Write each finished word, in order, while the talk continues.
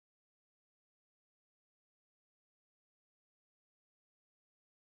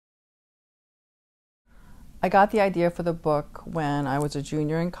I got the idea for the book when I was a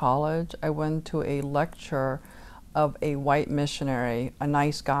junior in college. I went to a lecture of a white missionary, a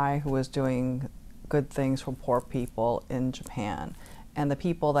nice guy who was doing good things for poor people in Japan. And the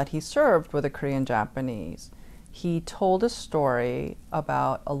people that he served were the Korean Japanese. He told a story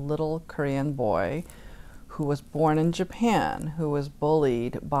about a little Korean boy who was born in Japan, who was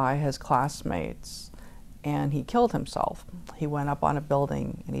bullied by his classmates, and he killed himself. He went up on a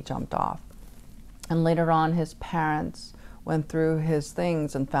building and he jumped off. And later on, his parents went through his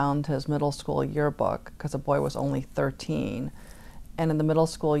things and found his middle school yearbook, because the boy was only 13. And in the middle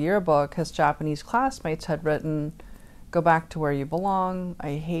school yearbook, his Japanese classmates had written, "Go back to where you belong,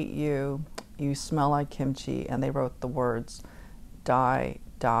 I hate you, you smell like kimchi," and they wrote the words, "Die,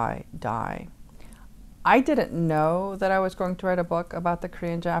 die, die." I didn't know that I was going to write a book about the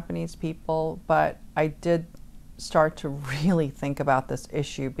Korean Japanese people, but I did start to really think about this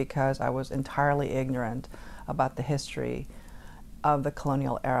issue because I was entirely ignorant about the history of the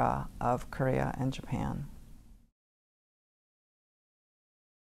colonial era of Korea and Japan.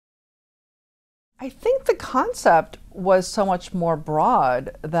 I think the concept was so much more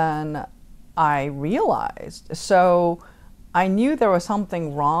broad than I realized. So I knew there was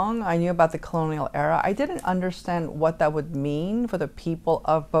something wrong. I knew about the colonial era. I didn't understand what that would mean for the people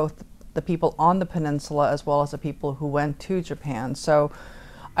of both the people on the peninsula as well as the people who went to Japan. So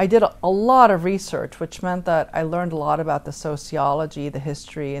I did a lot of research, which meant that I learned a lot about the sociology, the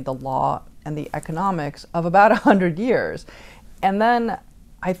history, and the law, and the economics of about 100 years. And then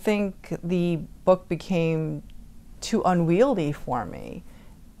I think the book became too unwieldy for me,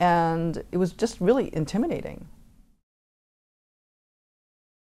 and it was just really intimidating.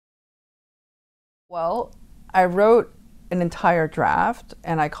 Well, I wrote an entire draft,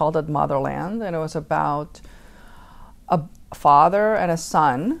 and I called it Motherland, and it was about a father and a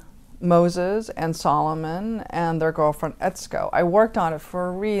son, Moses and Solomon, and their girlfriend Etsuko. I worked on it for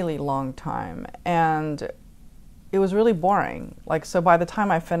a really long time, and it was really boring. So by the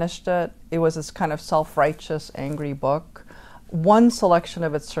time I finished it, it was this kind of self-righteous, angry book. One selection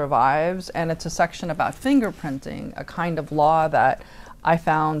of it survives, and it's a section about fingerprinting, a kind of law that I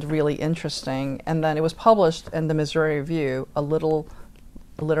found really interesting. And then it was published in the Missouri Review, a little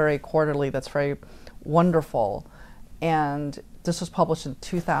literary quarterly that's very wonderful. And this was published in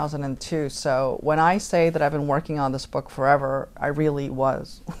 2002. So when I say that I've been working on this book forever, I really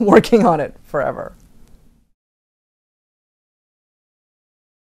was working on it forever.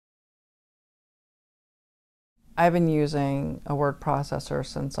 I've been using a word processor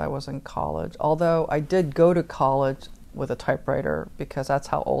since I was in college, although I did go to college with a typewriter because that's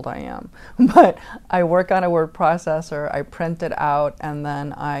how old I am. But I work on a word processor, I print it out, and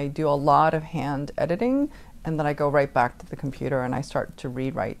then I do a lot of hand editing, and then I go right back to the computer and I start to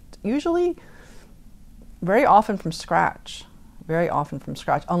rewrite, usually very often from scratch,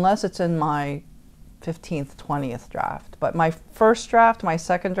 unless it's in my 15th, 20th draft. But my first draft, my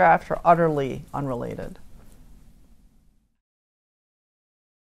second draft are utterly unrelated.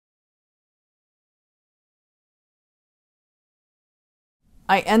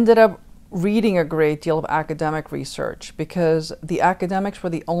 I ended up reading a great deal of academic research because the academics were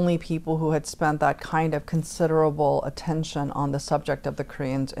the only people who had spent that kind of considerable attention on the subject of the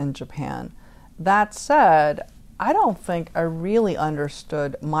Koreans in Japan. That said, I don't think I really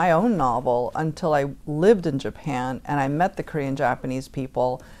understood my own novel until I lived in Japan and I met the Korean Japanese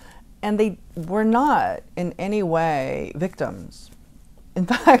people, and they were not in any way victims. In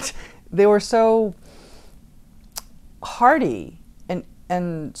fact, they were so hearty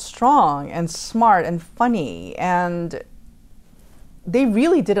and strong and smart and funny, and they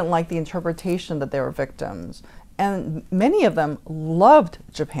really didn't like the interpretation that they were victims. And many of them loved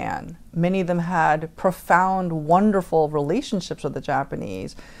Japan. Many of them had profound, wonderful relationships with the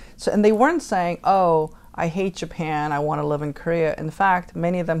Japanese. And they weren't saying, "Oh, I hate Japan, I want to live in Korea." In fact,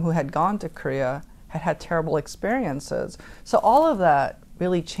 many of them who had gone to Korea had had terrible experiences. So all of that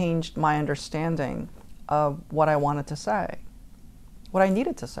really changed my understanding of what I wanted to say, what I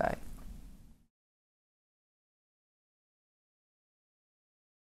needed to say.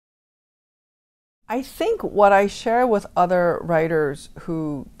 I think what I share with other writers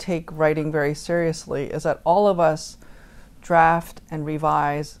who take writing very seriously is that all of us draft and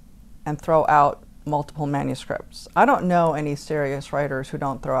revise and throw out multiple manuscripts. I don't know any serious writers who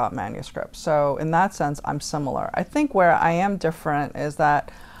don't throw out manuscripts. So in that sense, I'm similar. I think where I am different is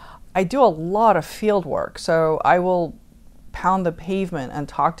that I do a lot of field work. So I will pound the pavement and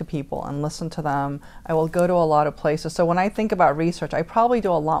talk to people and listen to them. I will go to a lot of places. So when I think about research, I probably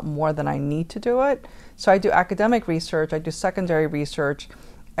do a lot more than I need to do it. So I do academic research, I do secondary research,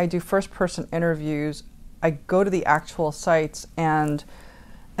 I do first-person interviews, I go to the actual sites and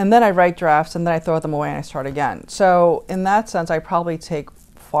then I write drafts and then I throw them away and I start again. So in that sense, I probably take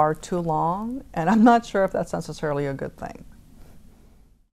far too long, and I'm not sure if that's necessarily a good thing.